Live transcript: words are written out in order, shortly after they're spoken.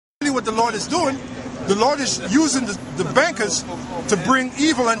what the Lord is doing. The Lord is using the bankers to bring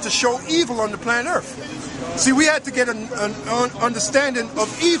evil and to show evil on the planet Earth. See, we had to get an understanding of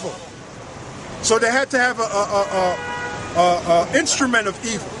evil. So they had to have a instrument of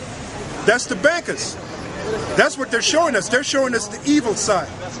evil. That's the bankers. That's what they're showing us. They're showing us the evil side.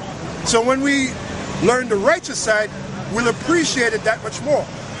 So when we learn the righteous side, we'll appreciate it that much more.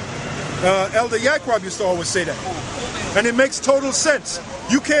 Elder Yaquab used to always say that. And it makes total sense.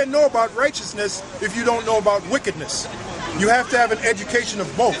 You can't know about righteousness if you don't know about wickedness. You have to have an education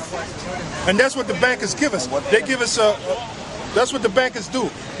of both. And that's what the bankers give us. They give us that's what the bankers do.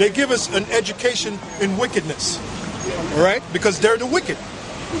 They give us an education in wickedness. All right? Because they're the wicked.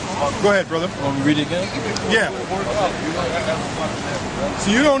 Go ahead, brother. Want me to read it again? Yeah.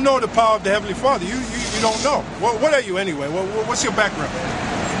 So you don't know the power of the Heavenly Father. You don't know. What are you anyway? What's your background?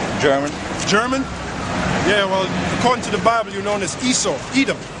 German. German? Yeah, well, according to the Bible, you're known as Esau,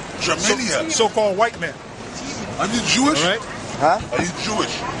 Edom. Germania. So-called white man. Are you Jewish? All right? Huh? Are you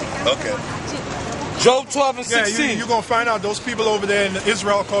Jewish? Okay. Job 12 and 16. Yeah, you're going to find out those people over there in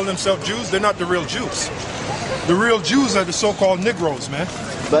Israel call themselves Jews. They're not the real Jews. The real Jews are the so-called Negroes, man.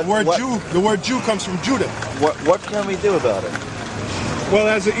 But the word Jew comes from Judah. What can we do about it? Well,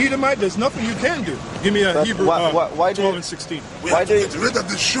 as an Edomite, there's nothing you can do. Give me a Hebrew 12 and 16. We have to get rid of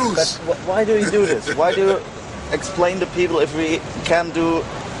the shoes. Why do you do this? Why do you explain to people if we can do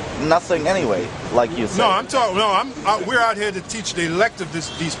nothing anyway, like you said? No, I'm talking. No, we're out here to teach the elect of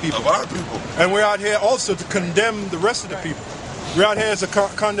these people. Of our people. And we're out here also to condemn the rest of the people. We're out here as a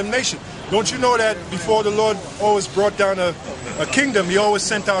condemnation. Don't you know that before the Lord always brought down a kingdom, he always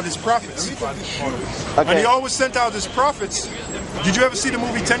sent out his prophets. Okay. And he always sent out his prophets. Did you ever see the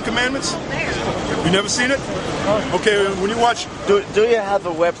movie 10 Commandments? You never seen it? Okay, when you watch... Do you have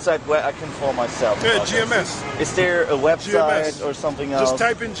a website where I can inform myself? Yeah, GMS. Is there a website GMS. or something else? Just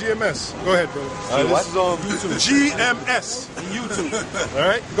type in GMS. Go ahead, brother. This is on YouTube. GMS. YouTube. All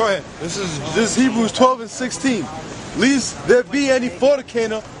right, go ahead. This is Hebrews 12 and 16. Lest there be any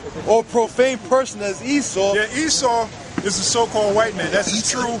fornicator or profane person as Esau. Yeah, Esau is the so-called white man. That's his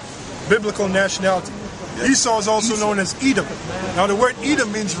true biblical nationality. Esau is also known as Edom. Now the word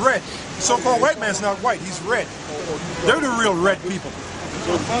Edom means red. The so-called white man's not white, he's red. They're the real red people.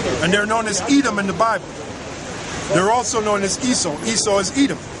 And they're known as Edom in the Bible. They're also known as Esau. Esau is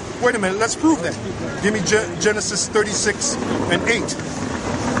Edom. Wait a minute, let's prove that. Give me Genesis 36 and 8.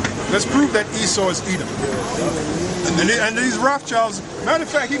 Let's prove that Esau is Edom. And these Rothschilds, matter of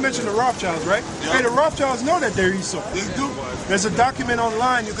fact, he mentioned the Rothschilds, right? Yeah. Hey, the Rothschilds know that they're Esau. They do. There's a document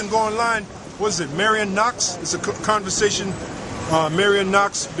online, you can go online, what is it, Marion Knox? It's a conversation, Marion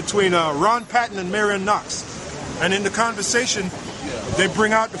Knox, between Ron Patton and Marion Knox. And in the conversation, they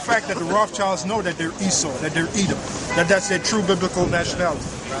bring out the fact that the Rothschilds know that they're Esau, that they're Edom, that's their true biblical nationality.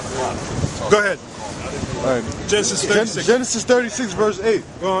 Go ahead. All right. Genesis 36. Genesis 36 verse 8.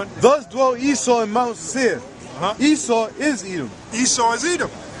 Go on. Thus dwelt Esau in Mount Seir. Esau is Edom. Esau is Edom.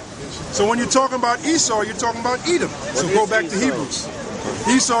 So when you're talking about Esau, you're talking about Edom. So go back to Hebrews.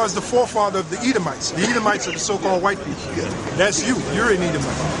 Esau is the forefather of the Edomites. The Edomites are the so-called white people. That's you. You're an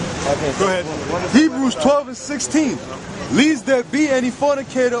Edomite. Go ahead. Hebrews 12 and 16. Lest there be any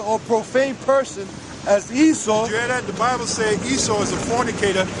fornicator or profane person as Esau. Did you hear that? The Bible says Esau is a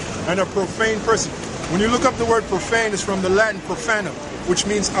fornicator and a profane person. When you look up the word profane, it's from the Latin profanum, which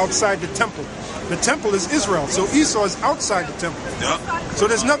means outside the temple. The temple is Israel, so Esau is outside the temple. Yeah. So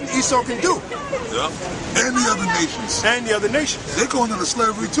there's nothing Esau can do. Yeah. And the other nations. And the other nations. They're going into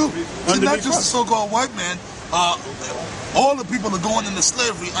slavery too. It's not just the so-called white man. All the people are going into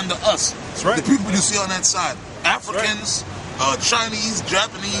slavery under us. That's right. The people you see on that side. Africans, Chinese,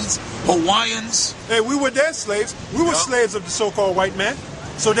 Japanese, Hawaiians. Hey, we were their slaves. We were slaves of the so-called white man.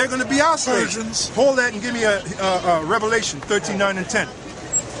 So they're going to be our slaves. Persians. Hold that and give me a Revelation 13:9 and 10.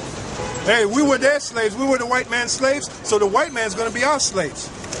 Hey, we were their slaves. We were the white man's slaves. So the white man's going to be our slaves.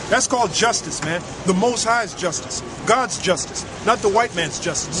 That's called justice, man. The Most High's justice. God's justice. Not the white man's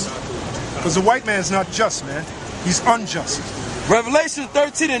justice. Because the white man's not just, man. He's unjust. Revelation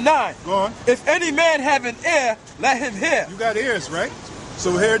 13 and 9. Go on. If any man have an ear, let him hear. You got ears, right?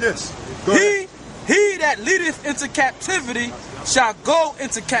 So hear this. Go ahead. He that leadeth into captivity shall go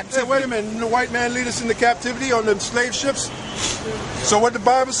into captivity. Hey, wait a minute. Didn't the white man lead us into captivity on the slave ships? So what the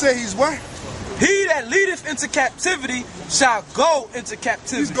Bible say? He's what? He that leadeth into captivity shall go into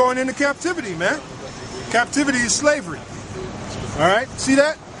captivity. He's going into captivity, man. Captivity is slavery. All right? See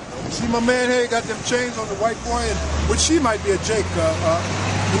that? See my man here got them chains on the white boy, and which she might be a Jake.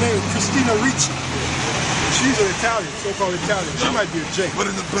 Her name is Christina Ricci. She's an Italian, so-called Italian. She might be a J. But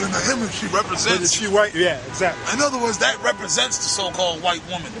in the image, she But represents. is she white? Yeah, exactly. In other words, that represents the so-called white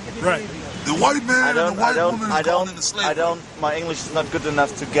woman. Right. The white man and the white woman is called into slavery. My English is not good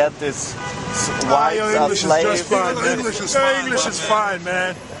enough to get this. Your English is just fine, man. English is Your fine, English is fine,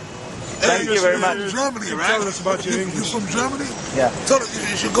 man. Thank you very much. You're from Germany, right? Tell us about your English. You from Germany? Yeah. Tell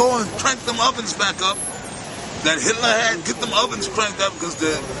us, you should go and crank them ovens back up that Hitler had. Get them ovens cranked up because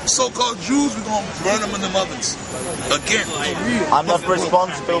the so-called Jews, we're going to burn them in them ovens. Again. I'm not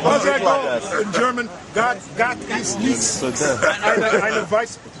responsible for How's that Hitler go does. in German? Gott ist nichts.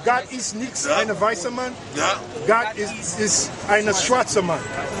 Gott ist nichts, eine weiße Mann. Ja. Gott ist eine schwarze Mann.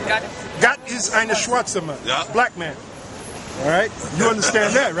 Gott ist eine schwarze Mann. Yeah. Black man. All right? You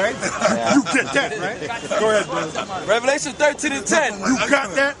understand that, right? You get that, right? Go ahead, brother. Revelation 13 and 10. You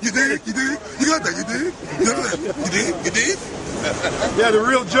got that? You did? You did? You got that? You did? You did? You did? Yeah, the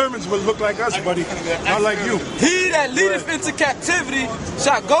real Germans will look like us, buddy. Not like you. He that leadeth into captivity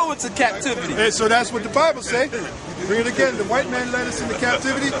shall go into captivity. Hey, so that's what the Bible say. Bring it again. The white man led us into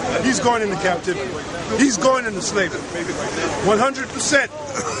captivity. He's going into captivity. He's going into slavery.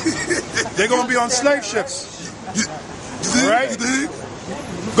 100%. They're going to be on slave ships. You Right? did?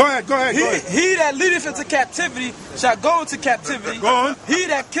 Go ahead, go ahead, go ahead. He that leadeth into captivity shall go into captivity. Go on. He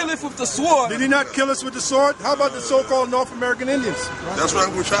that killeth with the sword. Did he not kill us with the sword? How about the so-called North American Indians? That's right,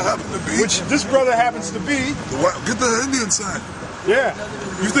 which I happen to be. Which this brother happens to be. Get the Indian side. Yeah.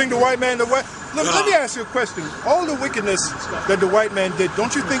 You think the white man, let me ask you a question. All the wickedness that the white man did,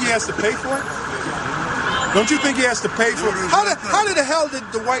 don't you think he has to pay for it? Don't you think he has to pay for it? How the hell did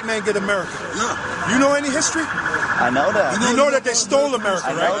the white man get America? Yeah. You know any history? I know that. You know that they stole America,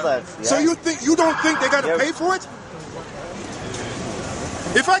 I right? know that. Yeah. So you don't think they got to pay for it?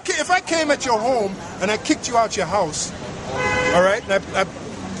 If I came at your home and I kicked you out your house, all right, and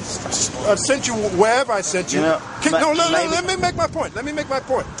I sent you wherever I sent you. Let me make my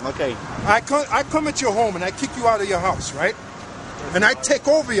point. Okay. I come at your home and I kick you out of your house, right? And I take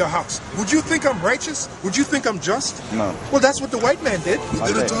over your house. Would you think I'm righteous? Would you think I'm just? No. Well, that's what the white man did. He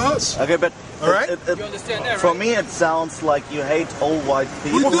did it to us. Okay, but All right. You understand that, right? For me, it sounds like you hate all white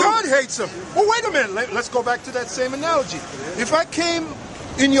people. Well, God hates them. Well, wait a minute. Let's go back to that same analogy. If I came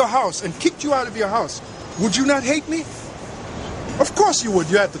in your house and kicked you out of your house, would you not hate me? Of course you would.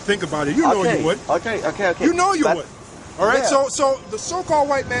 You have to think about it. You know you would. Okay. You know you would. All right. Yeah. So the so-called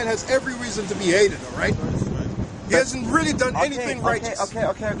white man has every reason to be hated. All right. He hasn't really done anything righteous.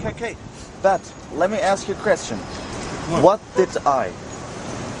 Okay. But let me ask you a question. What did I?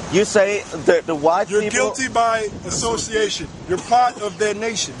 You say the white You're people... guilty by association. You're part of their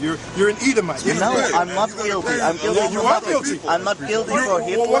nation. You're an Edomite. You know, I'm not guilty. I'm guilty. You are guilty. I'm not guilty for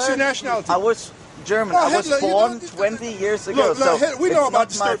Hitler. Well, what's your nationality? I was German. Oh, I was Hitler, born 20 years ago. Look, we know about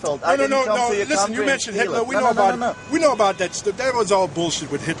it's not my the fault. I didn't come to your Listen, country you mentioned and steal Hitler. it. No. We know about that stuff. That was all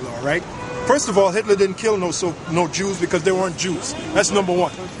bullshit with Hitler, all right? First of all, Hitler didn't kill no Jews because they weren't Jews. That's number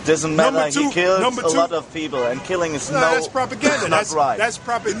one. Doesn't matter. Number two, he killed number a two- lot of people, and killing is that's propaganda. not right. That's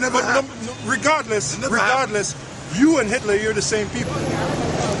propaganda. But regardless, you and Hitler, you're the same people.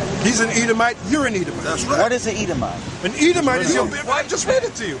 He's an Edomite. You're an Edomite. That's right. What is an Edomite? An Edomite is I just read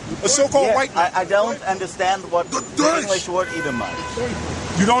it to you. A so-called Yeah, white man. I don't understand what The the Dutch. English word Edomite.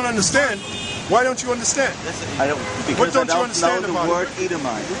 You don't understand? Why don't you understand? I don't because don't you I don't understand know the about it? word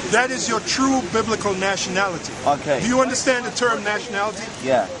Edomite. That is your true biblical nationality. Okay. Do you understand the term nationality?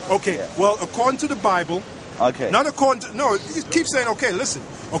 Yeah. Okay. Yeah. Well, according to the Bible, Okay. not according to, no, you keep saying, okay, listen.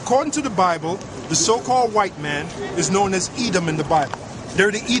 According to the Bible, the so-called white man is known as Edom in the Bible.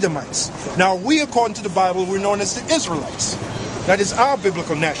 They're the Edomites. Now, we, according to the Bible, we're known as the Israelites. That is our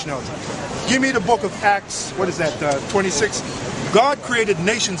biblical nationality. Give me the book of Acts, what is that, 26? God created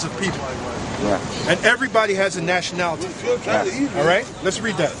nations of people. Yeah. And everybody has a nationality. Yeah. All right? Let's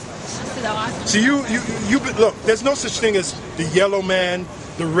read that. See, you look, there's no such thing as the yellow man,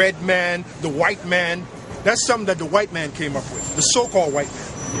 the red man, the white man. That's something that the white man came up with, the so-called white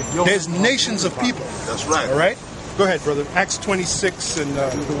man. There's nations of people. That's right. All right? Go ahead, brother. Acts 26 and,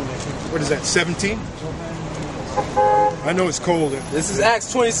 what is that, 17? I know it's cold. This is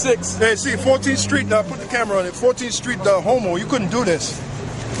Acts 26. Hey, see, 14th Street, put the camera on it. 14th Street, homo, you couldn't do this.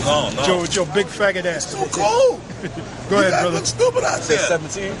 No. Joe, with your big faggot ass. So cold. Go ahead, brother. Look stupid out there.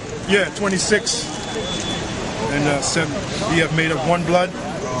 17. Yeah, 26 and 7. You have made of one blood.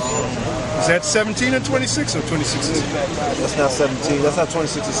 Is that 17 and 26 or 26 and 17? That's not 17. That's not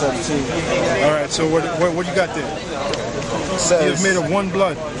 26 and 17. All right, so what you got there? It You have says, made of one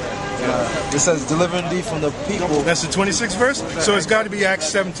blood. it says, delivering thee from the people. That's the 26th verse? So it's got to be Acts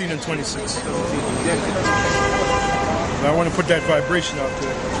 17 and 26. I want to put that vibration out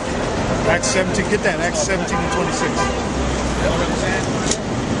there. Acts 17, get that, Acts 17 and 26.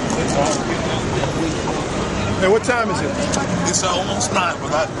 Hey, what time is it? It's almost 9,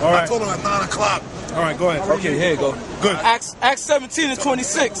 but All right. I told him at 9 o'clock. All right, go ahead. Okay, here you go. Good. Acts 17 and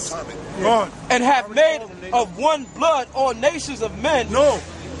 26. Go on. And have made of one blood all nations of men. No,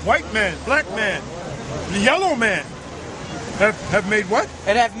 white man, black man, the yellow man have made what?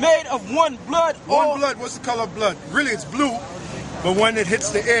 And have made of one blood all... One blood, what's the color of blood? Really, it's blue, but when it hits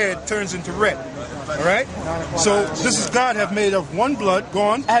the air, it turns into red. All right? So this is God have made of one blood. Go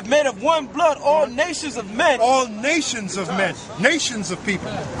on. Have made of one blood all nations of men. All nations of men. Nations of people.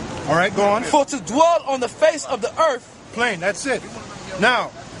 All right, go on. For to dwell on the face of the earth. Plain, that's it.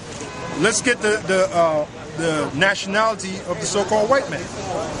 Now, let's get the nationality of the so-called white man.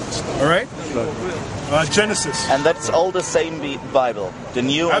 All right? Genesis. And that's all the same Bible, the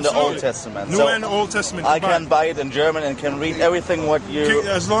New and the Absolutely. Old Testament. New So and Old Testament. I can buy it in German and can read everything what you...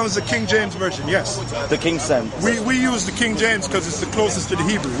 As long as the King James Version, yes. The King sent. We use the King James because it's the closest to the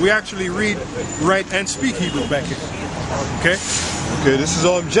Hebrew. We actually read, write, and speak Hebrew back here. Okay? Okay, this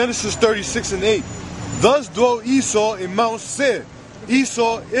is Genesis 36 and 8. Thus dwelt Esau in Mount Seir.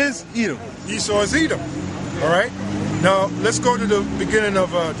 Esau is Edom. Esau is Edom. All right? Now, let's go to the beginning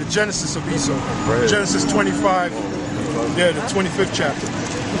of the Genesis of Esau. Genesis 25, the 25th chapter.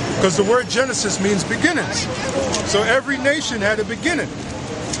 Because the word Genesis means beginnings. So every nation had a beginning.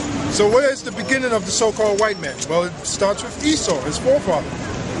 So where is the beginning of the so-called white man? Well, it starts with Esau, his forefather,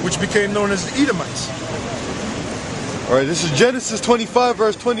 which became known as the Edomites. All right, this is Genesis 25,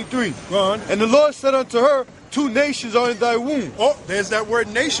 verse 23. Go on. And the Lord said unto her, 2 nations are in thy womb. Oh, there's that word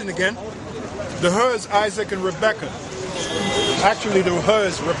nation again. The her is Isaac and Rebekah. Actually, the her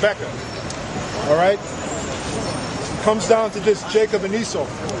is Rebekah. All right? It comes down to this, Jacob and Esau.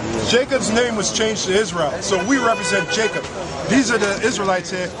 Jacob's name was changed to Israel, so we represent Jacob. These are the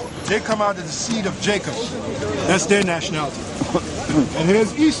Israelites here. They come out of the seed of Jacob. That's their nationality. And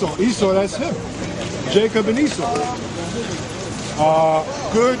here's Esau. Esau, that's him. Jacob and Esau.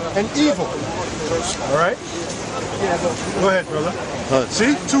 Good and evil. All right? Go ahead, brother.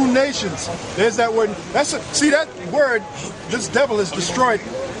 See, 2 nations. There's that word. See that word. This devil has destroyed.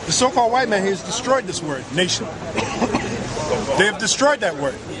 The so-called white man here has destroyed this word, nation. They have destroyed that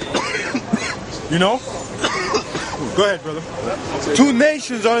word. You know? Go ahead, brother. 2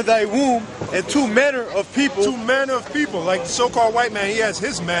 nations are in thy womb, and 2 manner of people. 2 manner of people. Like the so-called white man, he has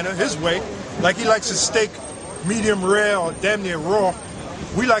his manner, his way. Like he likes his steak medium rare or damn near raw.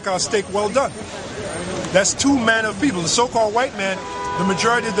 We like our steak well done. That's 2 manner of people. The so-called white man, the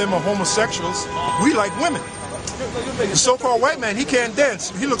majority of them are homosexuals. We like women. The so-called white man, he can't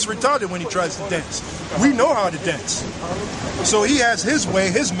dance. He looks retarded when he tries to dance. We know how to dance. So he has his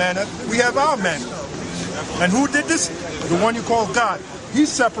way, his manner. We have our manner. And who did this? The one you call God. He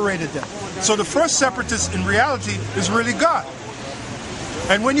separated them. So the first separatist in reality is really God.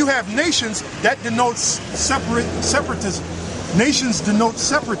 And when you have nations, that denotes separatism. Nations denote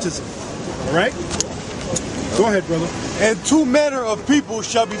separatism. All right? Go ahead, brother. And 2 manner of people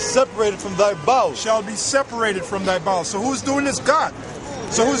shall be separated from thy bowels. Shall be separated from thy bowels. So who's doing this? God.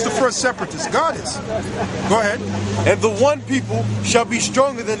 So who's the first separatist? God is. Go ahead. And the one people shall be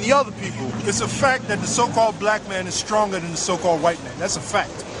stronger than the other people. It's a fact that the so-called black man is stronger than the so-called white man. That's a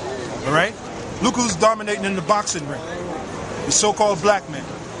fact. All right? Look who's dominating in the boxing ring. The so-called black man.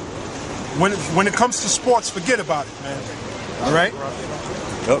 When it comes to sports, forget about it, man. All right?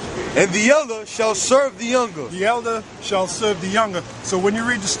 Yep. And the elder shall serve the younger. The elder shall serve the younger. So when you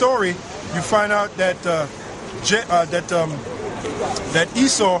read the story, you find out that that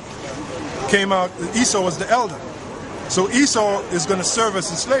Esau came out. Esau was the elder. So Esau is going to serve us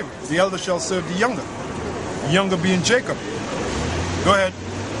in slavery. The elder shall serve the younger. The younger being Jacob. Go ahead.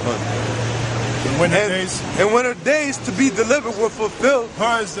 And when her days to be delivered were fulfilled.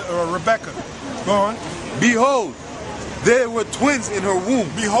 Her is Rebekah. Go on. Behold, there were twins in her womb.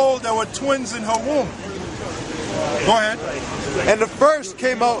 Behold, there were twins in her womb. Go ahead. And the first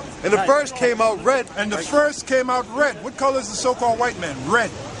came out, red. And the first came out red. What color is the so-called white man?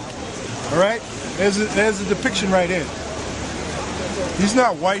 Red. All right? There's a depiction right here. He's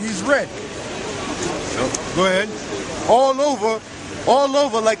not white, he's red. Go ahead. All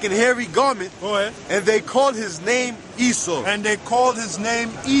over like an hairy garment. Go ahead. And they called his name Esau. And they called his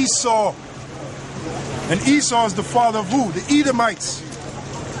name Esau. And Esau is the father of who? The Edomites.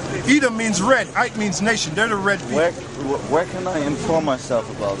 Edom means red. Ite means nation. They're the red people. Where can I inform myself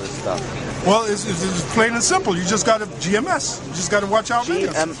about this stuff? Well, it's plain and simple. You just got to GMS. You just got to watch out.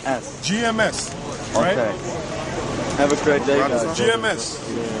 GMS. GMS. Right? Okay. Have a great day, guys. GMS.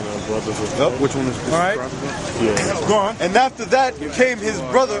 Yep, which one is this? All right. Go on. And after that came his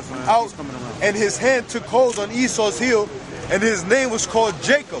brother out, and his hand took hold on Esau's heel, and his name was called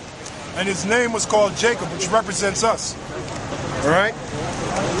Jacob. And his name was called Jacob, which represents us. All right.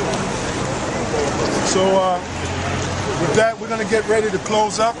 So with that, we're gonna get ready to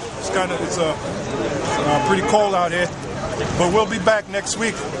close up. It's pretty cold out here, but we'll be back next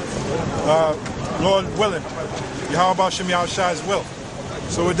week, Lord willing. Yahweh Shem Yahushai's will.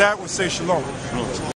 So with that, we'll say shalom.